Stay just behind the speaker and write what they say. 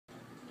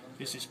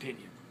This is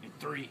Pinion in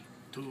 3,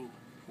 2,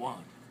 1.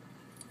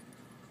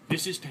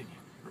 This is Pinion,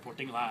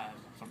 reporting live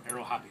from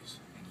Aero Hobbies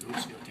in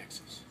Louisville,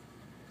 Texas.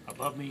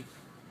 Above me,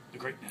 the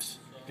greatness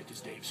that is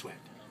Dave Sweatt.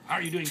 How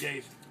are you doing,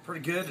 Dave? Pretty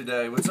good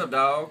today. What's up,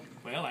 dog?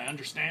 Well, I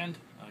understand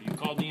you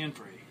called me in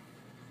for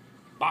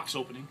a box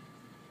opening,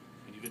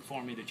 and you've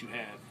informed me that you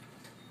have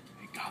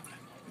a goblin.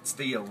 It's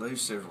the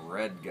elusive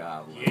Red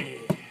Goblin.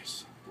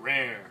 Yes,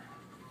 rare,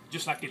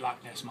 just like the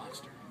Loch Ness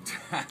Monster.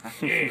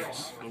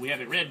 Yes, but we have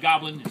a red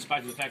goblin, in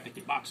spite of the fact that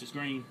the box is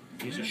green.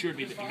 He's assured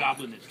me that the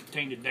goblin that's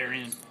contained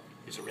therein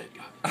is a red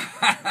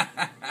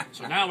goblin.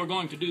 So now we're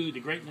going to do the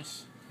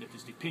greatness that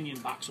is the Pinion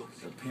box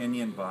opening. The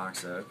Pinion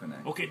box opening.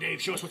 Okay,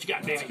 Dave, show us what you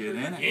got, Dave. Let's get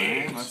in it,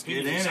 yes, man. Let's get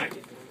in excited.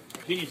 it.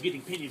 Pinion's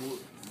getting Pinion wood.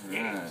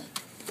 Yes.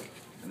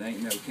 Right. It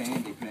ain't no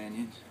candy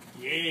Pinions.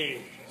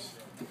 Yes.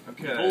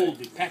 Okay. Hold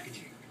the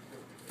packaging.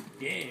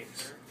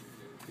 Yes.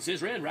 It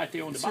says red right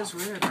there on the box. It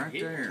says red right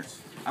there.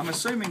 I'm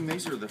assuming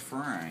these are the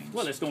frames.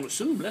 Well, let's don't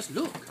assume. Let's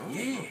look. Oh,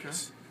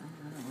 yes.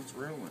 Okay. All right, let's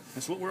roll it.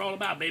 That's what we're all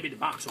about, baby, the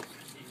box opening.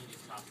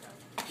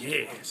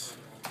 Yes.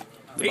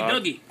 Hey,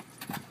 Dougie,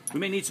 we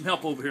may need some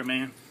help over here,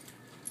 man.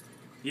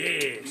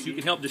 Yes, you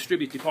can help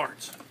distribute the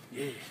parts.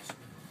 Yes.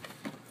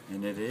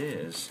 And it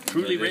is.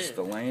 Truly red. It's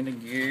the landing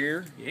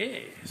gear.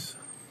 Yes.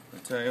 The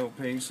tail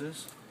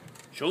pieces.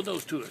 Show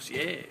those to us,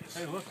 yes.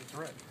 Hey, look, it's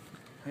red.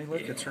 Hey, look,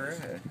 Yeah. it's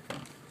red.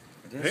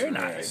 It is Very red.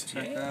 nice.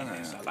 Check that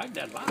Yes, I out. like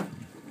that a lot.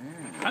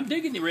 Yeah. I'm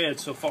digging the red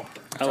so far.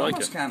 It's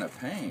almost kind of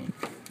pink.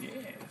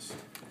 Yes.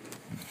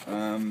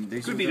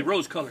 These Could are be the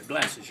rose-colored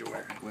glasses you're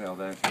wearing. Well,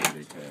 that could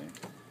be too.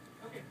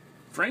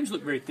 Frames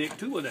look very thick,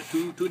 too. What, that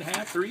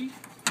 2.5, 3?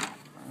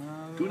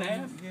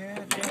 2.5? Yeah,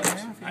 Yes.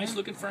 2.5. Nice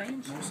looking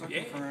frames. Nice looking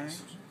Yes.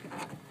 frames.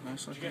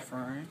 Nice looking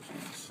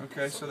frames.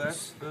 Okay, so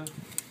that's the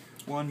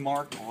one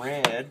marked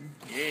red.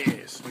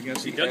 Yes. We got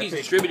See, the Dougie's epic-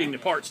 distributing the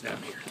parts down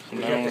here. We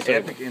got the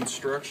epic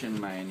instruction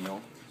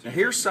manual. Now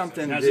here's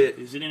something Now, that.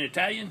 is it in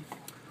Italian?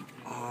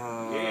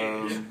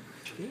 Yes,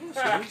 it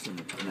is in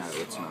the, no,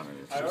 it's not.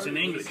 It's in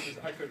English.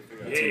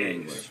 It's in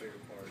English.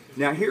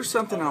 Now here's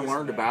something I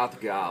learned about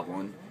the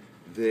Goblin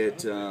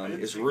that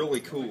is really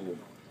cool.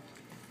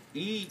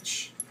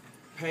 Each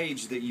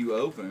page that you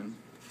open,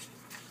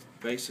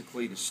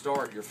 basically to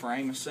start your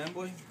frame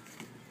assembly,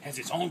 Has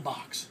its own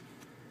box.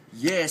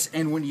 yes,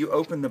 and when you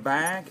open the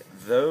bag,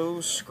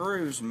 those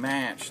screws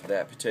match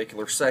that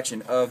particular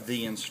section of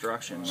the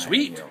instruction manual.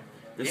 Sweet.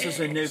 This is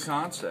a new Yes.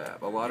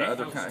 concept. A lot of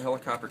other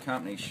helicopter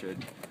companies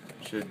should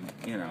take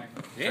that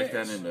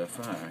Yes. into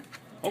effect.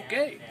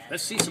 Okay,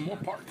 let's see some more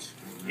parts.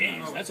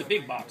 Yes, that's a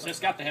big box. That's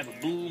got to have a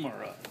boom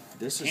or a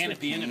This is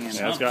canopy the in it or canopy.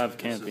 something. Yeah, it's got to have a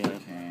This is canopy the in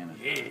it.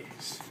 canopy.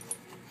 Yes.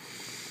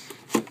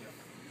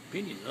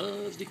 Pinion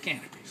loves the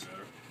canopies.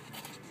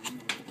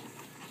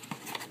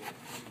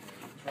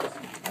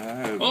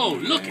 Oh,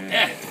 look at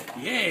that.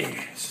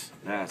 Yes.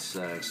 That's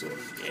sexy.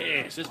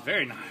 Yes, it's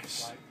very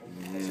nice.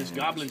 It says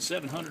Goblin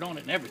 700 on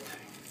it and everything.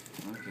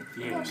 Look at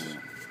Yes.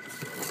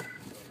 that.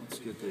 Let's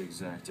get the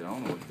exact. I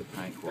don't know what the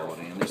paint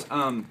quality in this.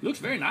 Looks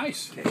very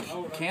nice.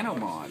 Cano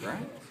mod,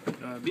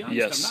 right? Be honest,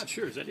 Yes. I'm not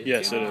sure. Is that it?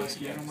 Yes, it Camo? is.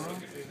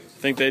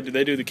 I think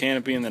they do the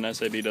canopy and then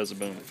SAB does the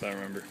boom, if I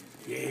remember.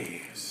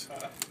 Yes.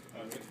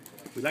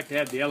 We like to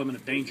have the element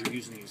of danger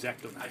using the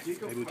X-Acto knife.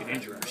 Maybe we can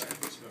injure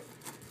ourselves.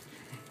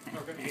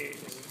 Yes.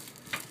 Oh,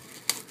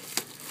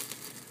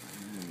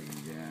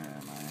 yeah,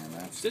 man.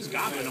 That's It says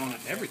Goblin on it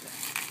and everything.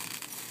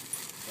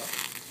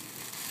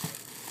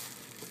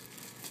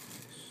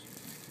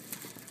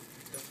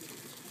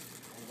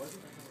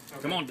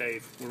 Come on,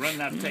 Dave. We're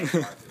running out of tape.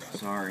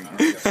 sorry.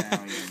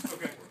 Italian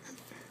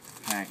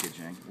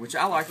packaging, which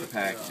I like the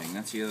packaging.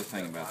 That's the other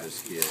thing about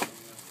this kit.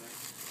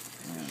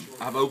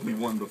 I've opened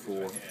one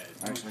before.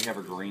 I actually have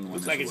a green one.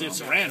 Looks like it's in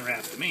saran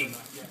wrap to me.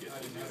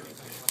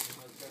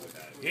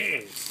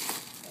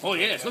 Yes. Oh,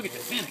 yes. Look at the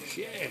finish.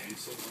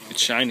 Yes.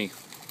 It's shiny.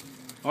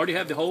 Already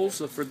have the holes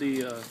for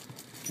the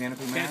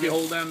Canopy canopy mount?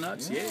 hold down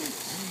nuts.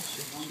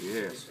 Yes.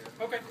 Yes.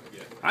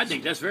 I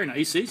think that's very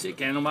nice. You see,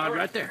 candle mod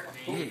right there.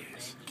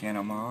 Yes.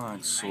 Cano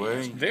mod,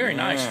 sweet. Very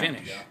nice Yeah.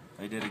 finish.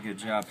 They did a good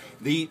job.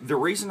 The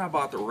reason I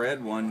bought the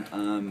red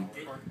one,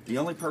 the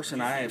only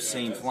person I have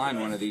seen flying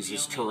one of these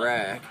is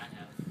Tarek.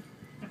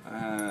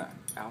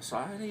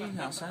 Alsadi?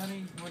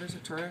 What is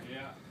it, Tarek?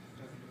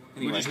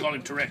 We just call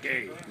him Tarek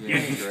A. Yeah,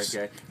 Yes.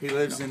 Tarek. He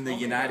lives in the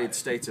United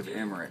States of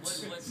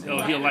Emirates.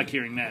 Oh, he'll like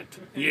hearing that.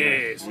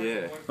 Yes.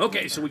 Yeah.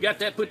 Okay, so we got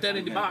that. Put that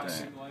in the Got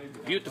box.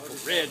 that. Beautiful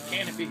red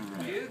canopy.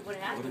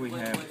 What do we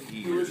have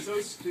here?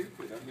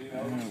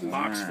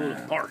 Box full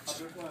of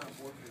parts.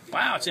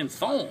 Wow, it's in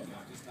foam.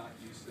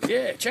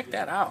 Yeah, check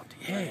that out.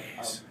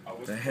 Yes.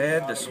 The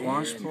head, the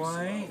swash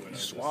plate.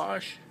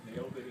 Swash.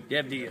 You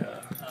have the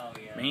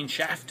main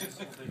shaft.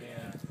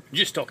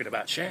 Just talking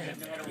about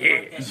shaft.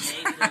 Yes.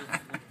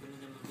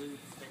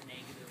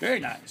 Very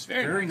nice.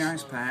 Very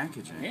nice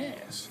packaging.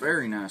 Yes.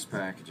 Very nice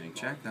packaging.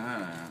 Check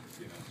that out.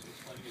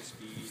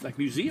 It's like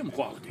museum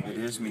quality. It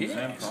is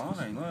museum Yes.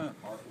 quality. Look.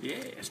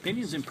 Yes,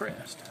 Pinion's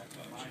impressed.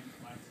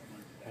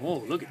 Oh,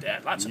 look at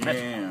that. Lots of Yeah.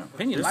 metal.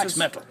 Pinion This likes is-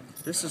 metal.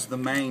 This is the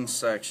main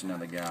section of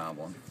the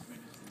Goblin.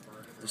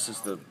 This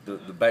is the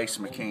base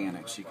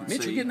mechanics. You can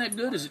Mitch, see. you getting that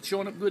good? Is it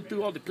showing up good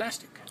through all the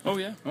plastic? Oh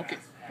yeah. Okay.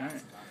 All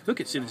right. Look,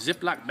 it's in a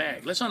Ziploc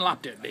bag. Let's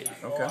unlock that baby.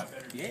 Okay.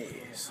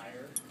 Yes.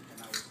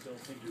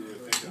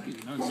 You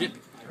can unzip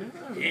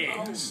it.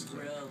 Yes.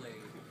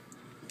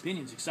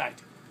 Pinion's excited.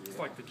 It's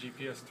like the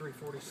GPS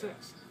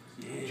 346.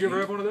 Yeah. Did you ever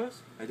have one of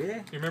those? I did.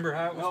 You remember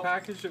how it was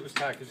packaged? It was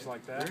packaged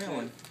like that.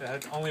 Really? It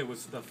had, only it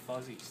was the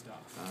fuzzy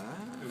stuff.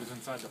 Ah. It was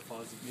inside the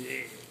fuzzy. Yeah.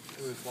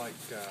 It was like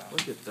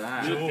Look at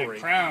that. Look at Jewelry.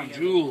 the crown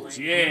jewels.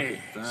 Yeah.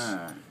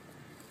 That.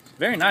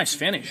 Very nice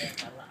finish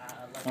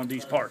on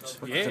these parts.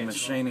 Look at the Yeah.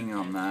 machining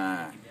on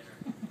that.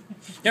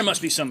 There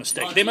must be some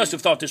mistake. They must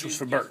have thought this was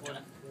for Bert.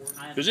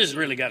 Because this has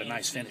really got a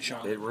nice finish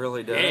on it. It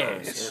really does.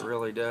 Yes. It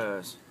really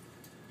does.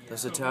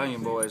 Those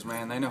Italian boys,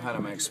 man, they know how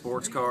to make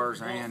sports cars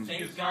and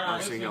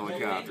RC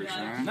helicopters,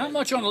 man. Not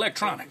much on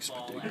electronics,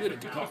 but they're good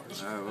at the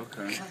cars. Oh,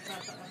 okay.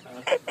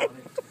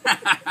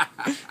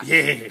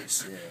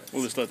 Yes.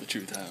 We'll just let the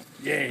truth out.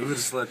 We'll Yes.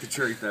 just let the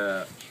truth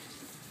out.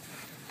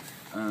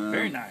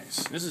 Very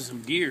nice. This is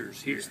some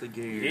gears here. Here's the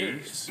gears.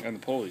 Yes. And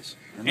the pulleys.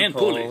 And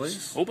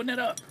pulleys. Open it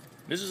up.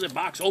 This is a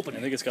box I opening.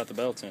 think it's got the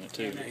belts in it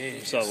too. Yes.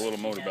 You saw the little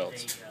motor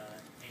belts.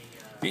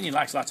 Pinion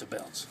likes lots of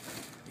belts.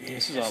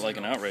 This is all like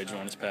an outrage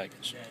on this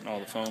package. All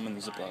the foam and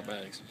the Ziploc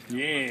bags.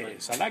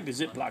 Yes. I like the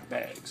Ziploc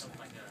bags.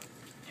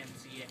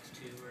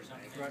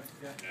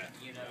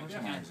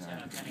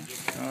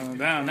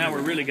 Now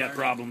we really got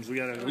problems. We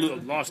got a little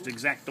lost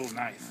X-Acto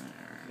knife.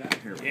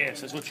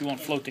 Yes, that's what you want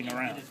floating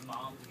around.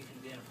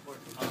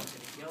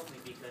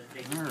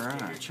 All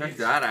right, check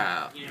that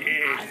out.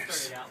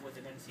 Yes.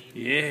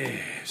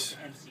 Yes.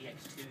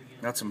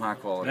 That's some high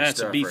quality That's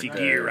stuff a beefy right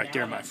gear there. right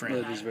there, my friend.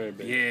 That is very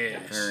big.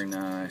 Yes. Very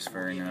nice,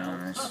 very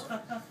nice.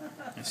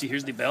 And see,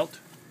 here's the belt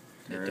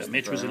There's that the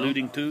Mitch was belt.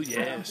 alluding to.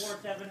 Yes.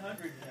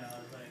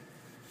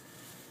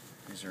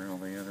 These are all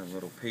the other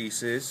little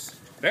pieces.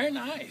 Very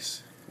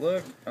nice.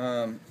 Look,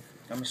 I'm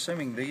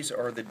assuming these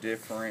are the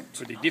different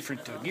For the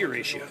different gear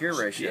ratios. gear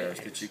ratios Yes.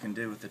 that you can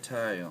do with the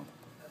tail.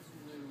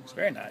 It's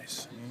very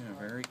nice.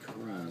 Yeah, very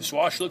cool. The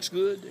swash looks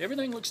good.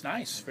 Everything looks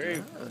nice.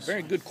 Very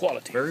good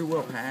quality. Very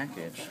well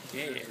packaged.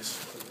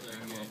 Yes.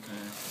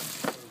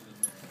 Okay.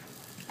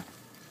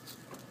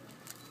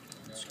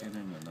 Let's get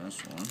into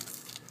this one.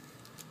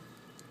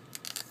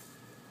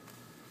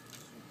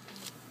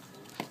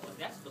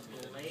 That's the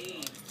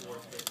blade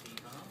 450,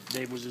 huh?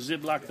 Dave, was the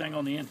Ziploc thing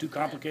on the end too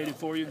complicated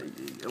for you?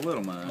 A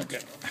little much. Okay.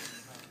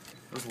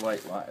 It was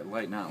late night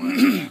last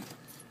night.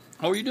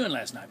 What were you doing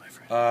last night, my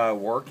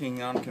friend?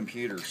 Working on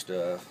computer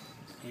stuff.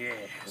 Yes.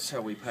 That's how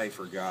we pay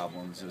for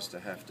goblins, is to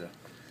have to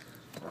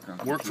work on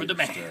Work for the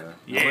man. computer stuff.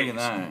 Yes. Look at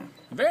that.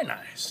 Very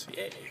nice.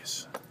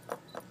 Yes.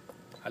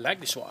 I like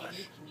the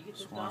swash.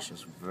 Swash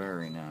is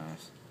very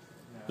nice.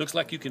 Looks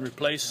like you can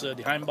replace the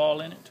hind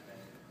ball in it.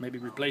 Maybe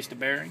replace the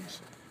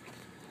bearings.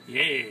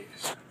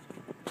 Yes.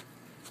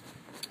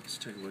 Let's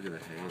take a look at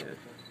the head.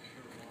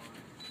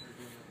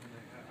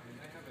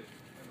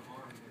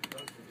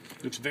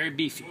 Looks very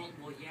beefy.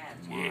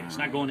 Yeah, it's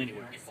not going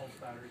anywhere.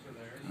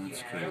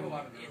 That's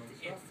cool.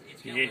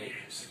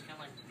 Yes.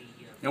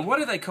 Now, what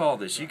do they call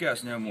this? You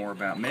guys know more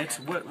about Mitch.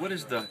 What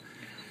is the?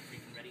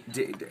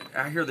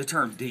 I hear the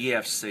term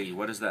DFC.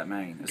 What does that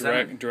mean? Is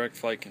Direct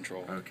flight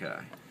control. that okay?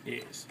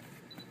 Yes.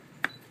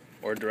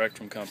 Or direct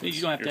from compass.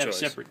 You don't have to Your have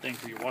choice. a separate thing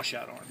for your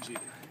washout arms either.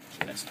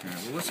 So that's Okay,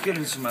 well, let's get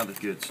into some other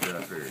good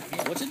stuff here.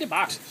 what's in the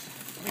boxes.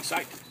 I'm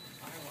excited.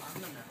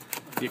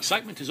 The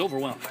excitement is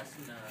overwhelming.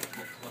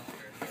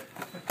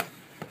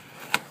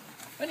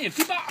 An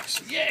empty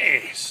box.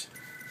 Yes.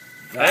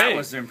 That Hey,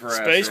 was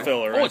impressive. Space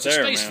filler right Oh, it's a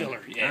there, space man. filler.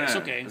 Yes, Ah,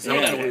 okay. Is Throw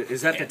that that, away.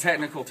 is that the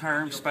technical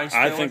term, space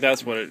I filler? think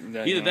that's what it.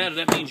 Either that or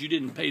that means you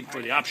didn't pay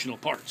for the optional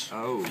parts.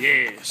 Oh.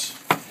 Yes.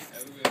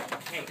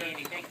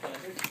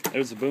 It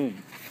was a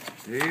boom.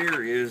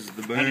 Here is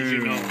the boom. How did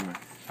you know?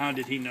 How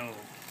did he know?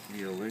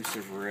 The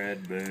elusive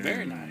red boom.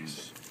 Very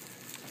nice.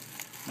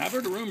 Now, I've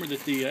heard a rumor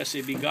that the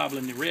SAB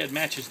Goblin, the red,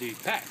 matches the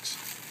packs.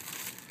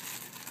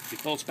 The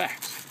pulse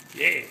packs.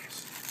 Yes.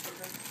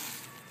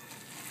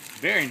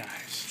 Very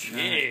nice. Check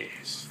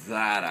Yes.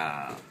 that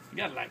out. You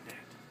gotta like that.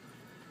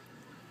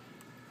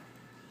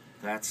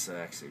 That's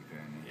sexy,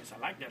 Penny. Yes, I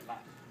like that a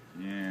lot.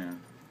 Yeah.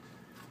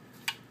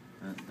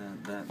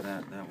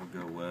 That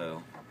will go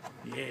well.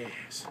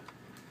 Yes.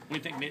 What do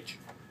you think, Mitch?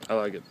 I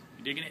like it.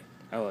 You digging it?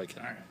 I like it.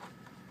 All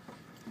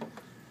right.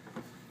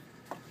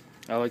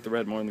 I like the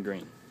red more than the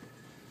green.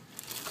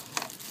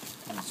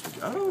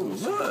 Oh,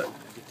 look.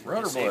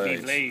 Rudder SAB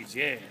blades. blades,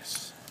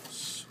 yes.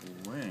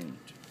 Sweet.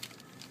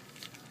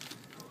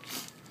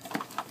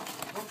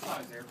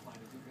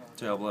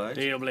 Tail blades.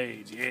 Tail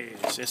blades,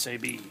 yes.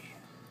 SAB.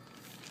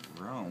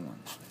 Rolling.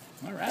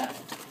 All right.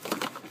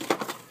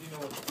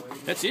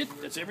 That's it?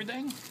 That's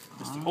everything?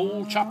 That's the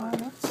whole chopper?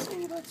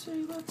 Let's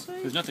see.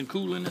 There's nothing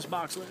cool in this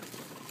box left?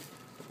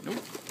 Nope.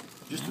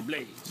 Just the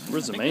blades.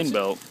 Where's the I think main that's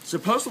belt?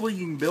 Supposedly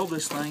you can build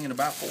this thing in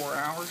about 4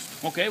 hours.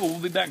 it. Okay, well, we'll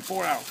be back in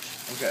 4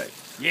 hours. Okay.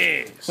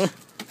 Yes.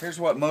 Here's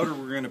what motor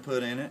we're going to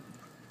put in it.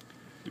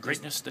 The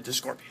greatness that is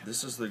Scorpion.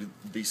 This is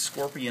the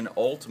Scorpion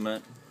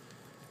Ultimate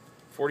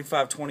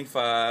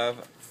 4525,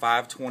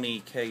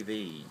 520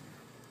 kV.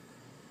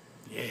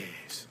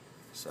 Yes.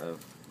 So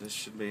this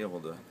should be able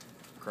to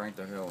crank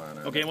the hell out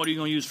of Okay, it. what are you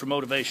going to use for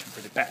motivation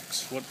for the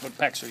packs? What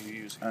packs are you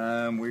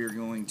using? We are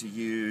going to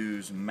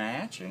use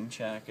matching.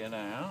 Check it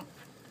out.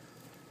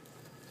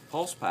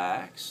 Pulse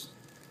packs,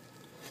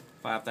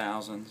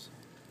 5,000s.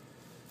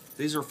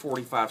 These are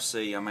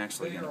 45C. I'm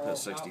actually going to put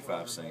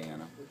 65C in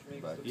them.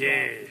 But,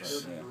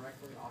 Yes. yeah.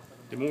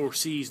 The more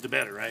C's, the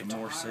better, right? The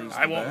more C's,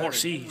 I the want more better.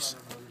 C's.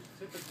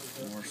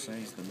 The more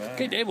C's, the better.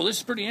 Okay, Dave, well, this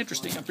is pretty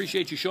interesting. I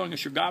appreciate you showing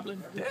us your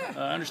Goblin. Yeah.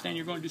 I understand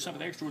you're going to do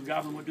something extra with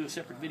Goblin. We'll do a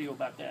separate video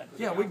about that.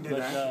 Yeah, we can do But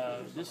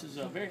that. this is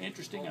very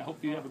interesting. I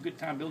hope you have a good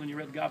time building your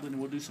Red Goblin,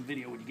 and we'll do some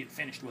video when you get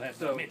finished. We'll have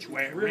Mitch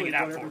bring it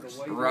out for us.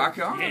 Rock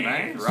on, Yes.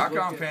 man. Rock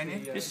on,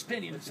 Pinion. This is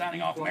Pinion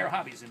signing off from Air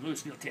Hobbies in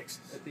Louisville, Texas.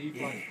 At the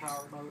E-Flight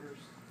power motors.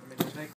 I mean, they make